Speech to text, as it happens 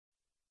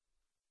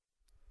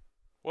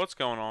What's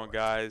going on,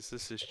 guys?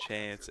 This is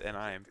Chance, and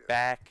I am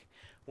back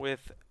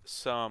with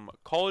some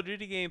Call of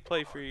Duty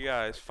gameplay for you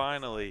guys,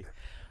 finally.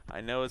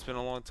 I know it's been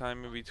a long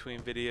time in between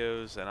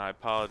videos, and I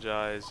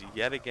apologize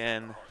yet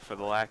again for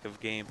the lack of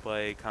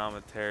gameplay,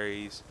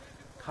 commentaries,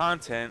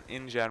 content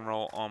in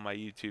general on my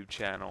YouTube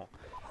channel.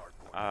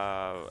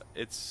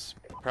 It's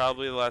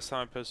probably the last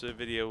time I posted a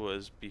video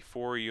was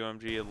before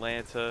UMG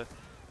Atlanta,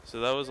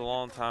 so that was a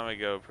long time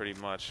ago, pretty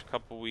much. A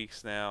couple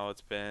weeks now it's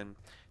been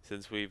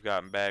since we've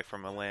gotten back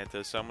from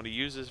Atlanta, so I'm going to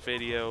use this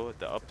video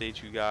to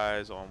update you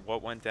guys on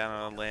what went down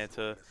in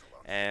Atlanta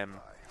and,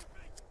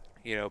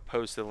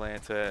 post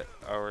Atlanta,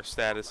 our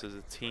status as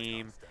a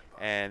team,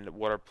 and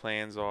what our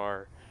plans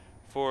are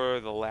for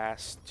the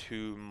last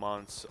 2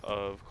 months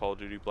of Call of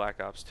Duty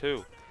Black Ops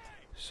 2.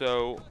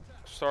 So,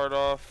 start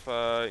off,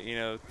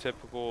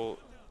 typical.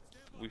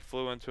 We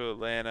flew into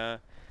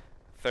Atlanta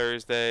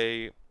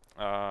Thursday,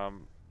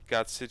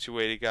 got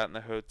situated, got in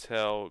the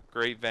hotel.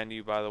 Great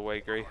venue, by the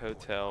way, great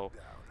hotel.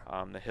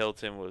 The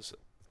Hilton was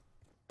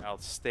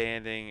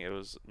outstanding. It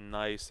was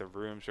nice. The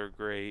rooms were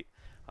great.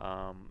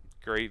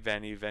 Great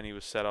venue. Venue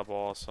was set up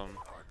awesome.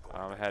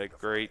 I had a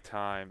great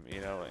time,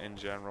 in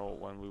general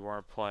when we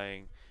weren't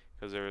playing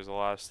because there was a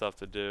lot of stuff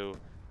to do.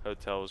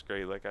 Hotel was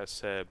great, like I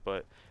said.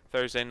 But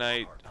Thursday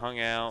night, hung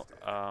out,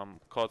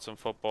 caught some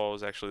football. It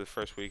was actually the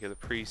first week of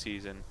the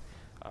preseason,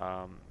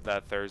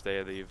 that Thursday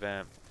of the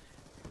event.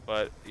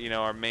 But,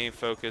 our main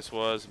focus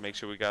was make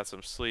sure we got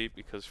some sleep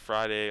because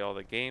Friday all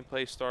the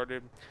gameplay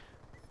started.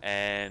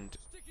 And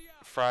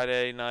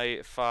Friday night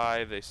at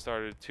 5, they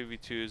started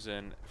 2v2s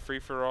and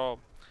free-for-all.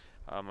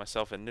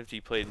 Myself and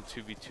Nifty played in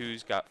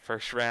 2v2s, got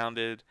first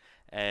rounded.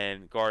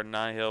 And Garden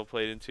Hill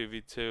played in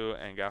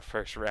 2v2 and got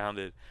first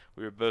rounded.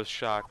 We were both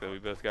shocked that we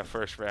both got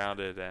first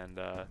rounded, and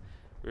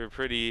we were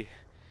pretty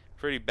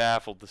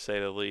baffled to say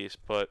the least.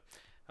 But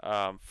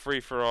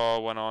free for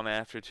all went on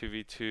after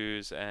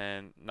 2v2s,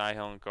 and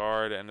Nihil and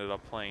Guard ended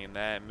up playing in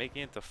that and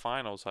making it to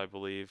finals, I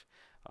believe.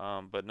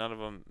 But none of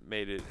them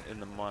made it in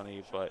the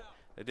money, but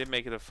they did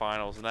make it to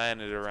finals, and that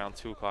ended around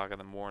 2 o'clock in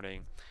the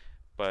morning.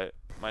 But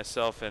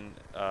myself and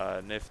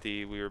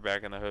Nifty, we were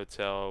back in the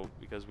hotel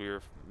because we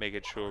were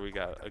making sure we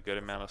got a good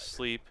amount of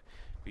sleep,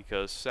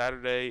 because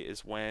Saturday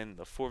is when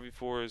the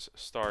 4v4s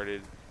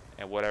started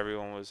and what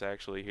everyone was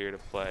actually here to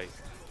play.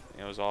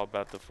 It was all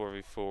about the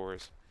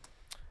 4v4s.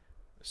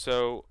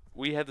 So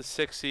we had the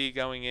 6 seed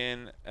going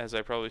in, as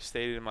I probably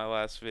stated in my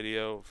last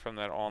video from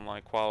that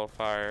online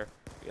qualifier.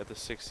 We got the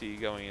 6 seed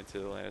going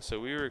into Atlanta, so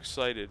we were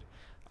excited.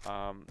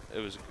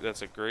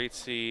 That's a great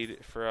seed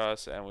for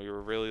us, and we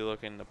were really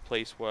looking to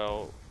place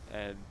well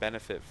and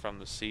benefit from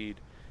the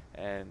seed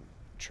and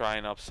try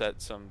and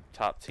upset some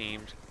top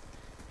teams,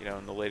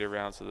 in the later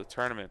rounds of the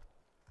tournament.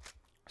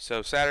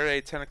 So Saturday,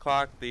 10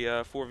 o'clock, the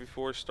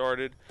 4v4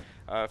 started.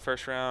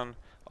 First round,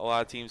 a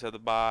lot of teams had the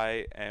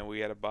bye, and we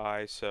had a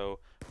bye, so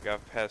we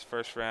got past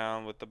first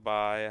round with the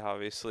bye,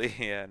 obviously,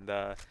 and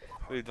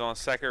moved on.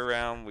 Second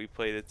round, we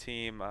played a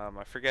team.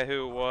 I forget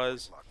who it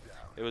was.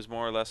 It was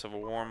more or less of a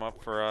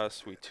warm-up for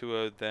us. We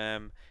 2-0'd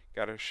them,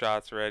 got our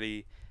shots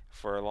ready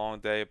for a long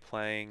day of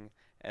playing,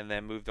 and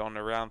then moved on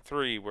to round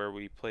 3, where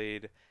we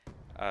played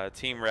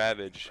Team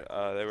Ravage.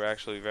 They were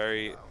actually a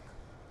very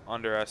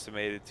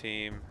underestimated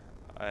team,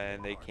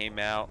 and they came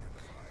out.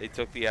 They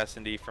took the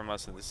S&D from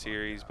us in the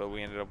series, but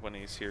we ended up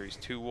winning the series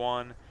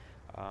 2-1.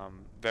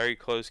 Very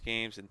close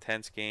games,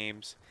 intense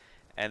games.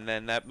 And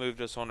then that moved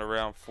us on to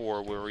round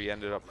 4, where we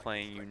ended up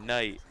playing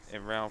Unite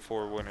in round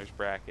 4 winners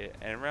bracket.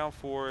 And round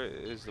 4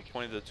 is the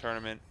point of the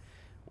tournament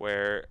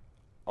where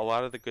a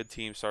lot of the good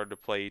teams started to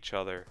play each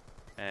other,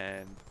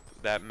 and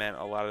that meant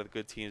a lot of the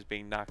good teams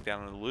being knocked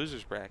down in the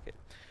losers bracket.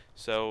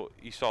 So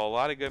you saw a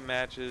lot of good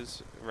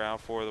matches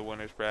round 4 of the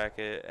winners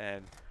bracket,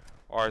 and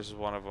ours is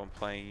one of them,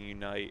 playing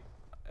Unite.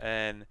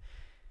 And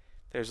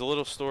there's a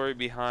little story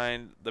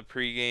behind the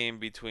pregame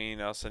between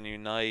us and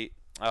Unite.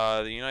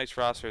 The Unite's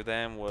roster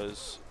then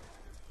was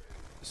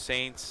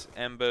Saints,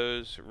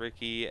 Embos,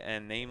 Ricky,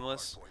 and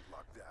Nameless,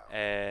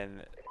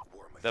 and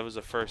that was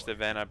the first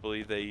event. I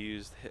believe they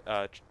used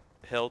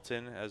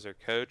Hilton as their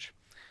coach,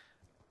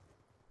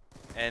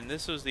 and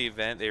this was the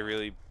event they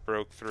really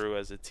broke through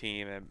as a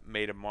team and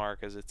made a mark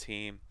as a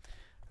team,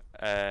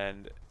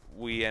 and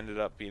we ended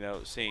up,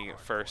 seeing it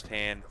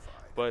firsthand.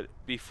 But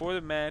before the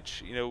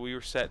match, we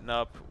were setting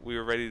up, we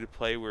were ready to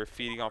play, we were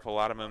feeding off a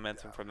lot of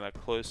momentum from that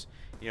close,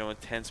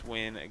 intense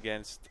win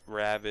against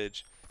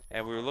Ravage,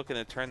 and we were looking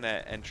to turn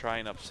that and try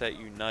and upset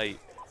Unite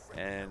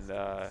and,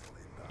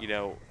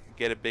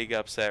 get a big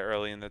upset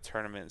early in the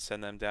tournament and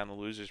send them down the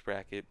losers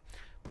bracket.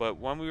 But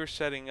when we were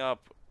setting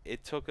up,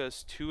 it took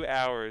us 2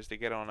 hours to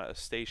get on a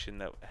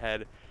station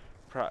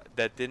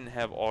that didn't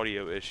have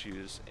audio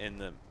issues in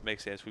the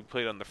mix amps. We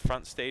played on the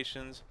front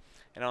stations,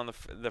 and on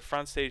the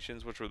front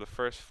stations, which were the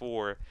first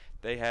 4,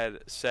 they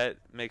had set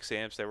mix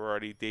amps that were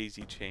already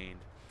daisy chained,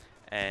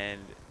 and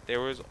there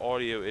was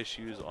audio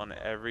issues on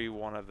every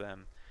one of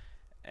them.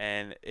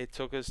 And it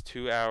took us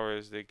 2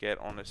 hours to get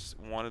on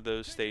one of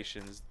those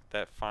stations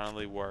that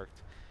finally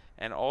worked,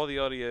 and all the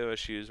audio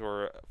issues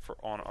were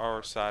on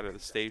our side of the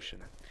station.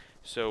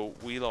 So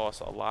we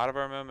lost a lot of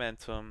our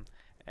momentum,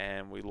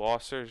 and we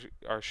lost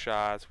our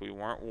shots. We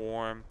weren't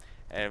warm,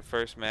 and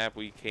first map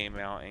we came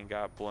out and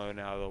got blown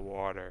out of the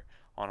water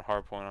on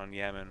hardpoint on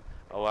Yemen.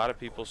 A lot of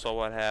people saw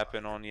what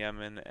happened on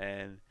Yemen,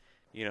 and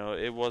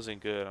it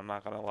wasn't good. I'm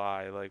not gonna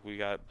lie. Like, we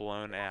got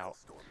blown out,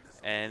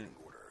 and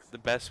the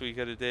best we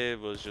could have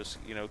did was just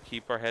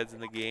keep our heads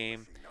in the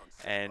game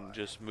and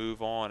just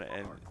move on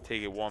and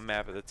take it one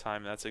map at a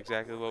time. That's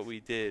exactly what we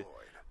did.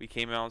 We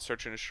came out in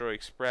Search and Destroy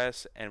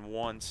Express and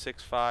won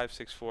 6-5,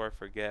 6-4, I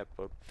forget,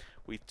 but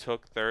we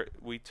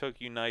took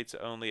Unite's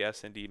only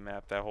S&D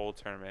map that whole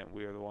tournament.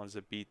 We were the ones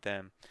that beat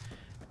them,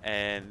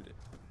 and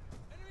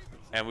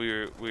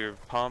we were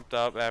pumped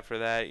up after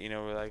that.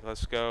 We're like,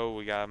 let's go.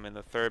 We got them in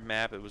the third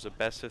map. It was a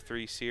best of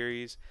 3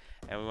 series,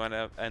 and we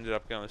ended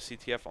up going to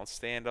CTF on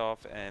standoff,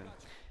 and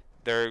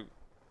their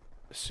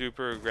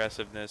super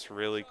aggressiveness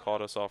really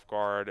caught us off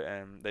guard,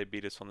 and they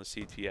beat us on the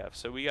CTF.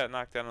 So we got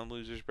knocked down in the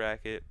losers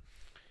bracket.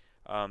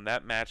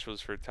 That match was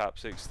for top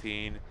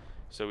 16,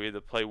 so we had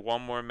to play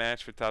one more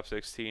match for top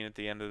 16 at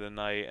the end of the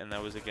night, and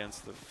that was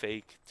against the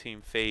fake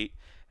Team Fate.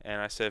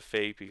 And I said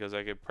fake because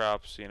I give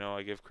props.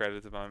 I give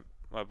credit to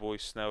my boy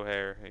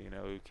Snowhair,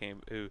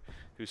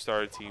 who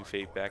started Team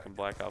Fate back in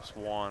Black Ops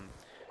 1.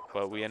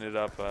 But we ended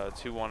up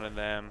 2-1 in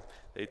them.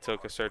 They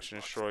took a Search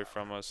and Destroy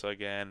from us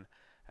again,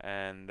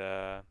 and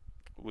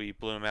we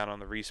blew them out on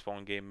the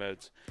respawn game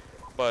modes.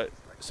 But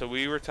so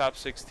we were top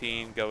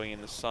 16 going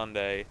into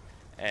Sunday,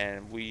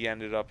 and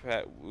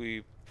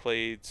we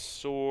played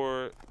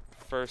SOAR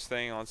first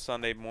thing on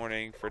Sunday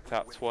morning for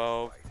top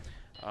 12.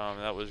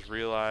 That was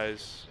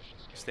Realize,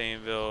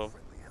 Stainville,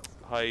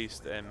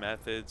 Heist, and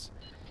Methods,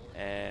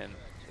 and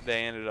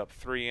they ended up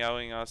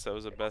 3-0ing us. That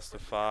was a best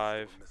of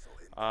 5.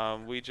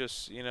 We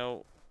just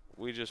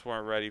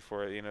weren't ready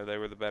for it. They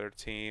were the better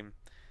team.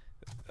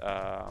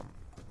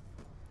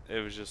 It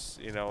was just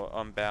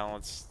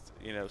unbalanced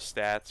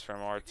stats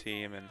from our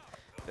team,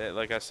 and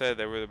like I said,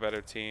 they were the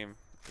better team.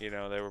 They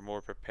were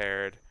more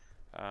prepared.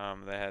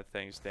 They had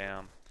things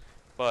down.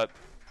 But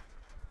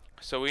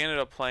so we ended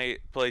up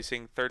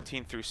placing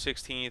 13th through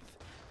 16th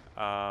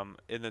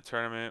in the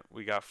tournament.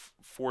 We got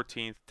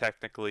 14th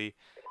technically,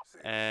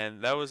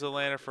 and that was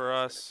Atlanta for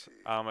us.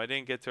 I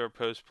didn't get to our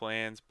post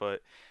plans,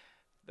 but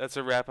that's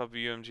a wrap up of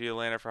UMG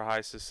Atlanta for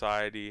High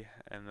Society,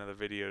 and another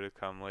video to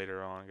come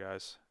later on,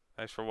 guys.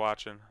 Thanks for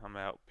watching. I'm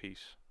out.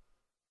 Peace.